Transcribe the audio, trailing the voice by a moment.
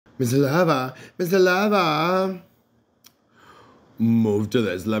Mr. Lava, Mr. Lava. Move to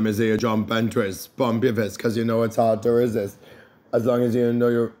this. Let me see you jump and twist. Pump your fist, cause you know it's hard to resist. As long as you know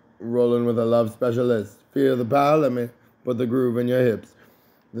you're rolling with a love specialist. Feel the power, let me put the groove in your hips.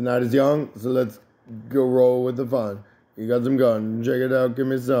 The night is young, so let's go roll with the fun. You got some gun, check it out, give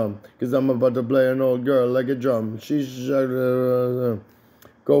me some. Cause I'm about to play an old girl like a drum.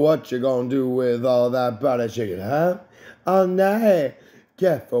 Go, what you gonna do with all that body shaking, huh? All night.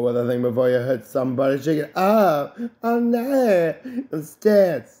 Careful with the thing before you hurt somebody. Shake it up all night. And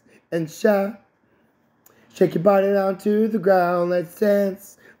dance and shout. Shake your body down to the ground. Let's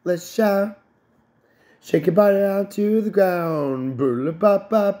dance. Let's shout. Shake your body down to the ground. Boola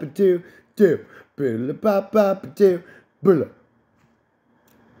bop bop a doo doo. Boola bop bop a doo. Boola.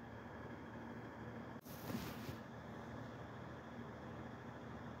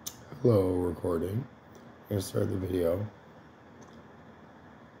 Hello, recording. I'm gonna start the video.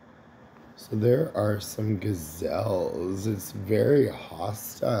 So there are some gazelles. It's very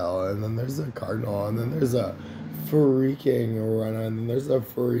hostile. And then there's a cardinal. And then there's a freaking rhino. And then there's a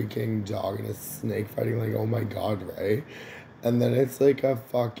freaking dog and a snake fighting. Like, oh my god, right? And then it's like a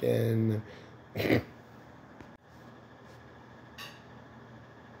fucking...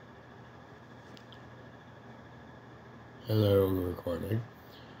 Hello, recording.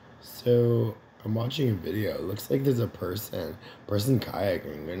 So... I'm watching a video. It looks like there's a person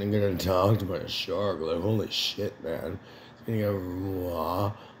kayaking and gonna talk to a shark. Like, holy shit, man. It's gonna go,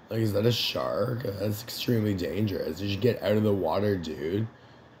 wow. Like, is that a shark? That's extremely dangerous. You should get out of the water, dude.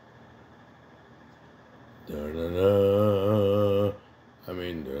 Da-da-da. I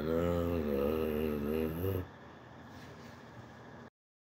mean, da-da.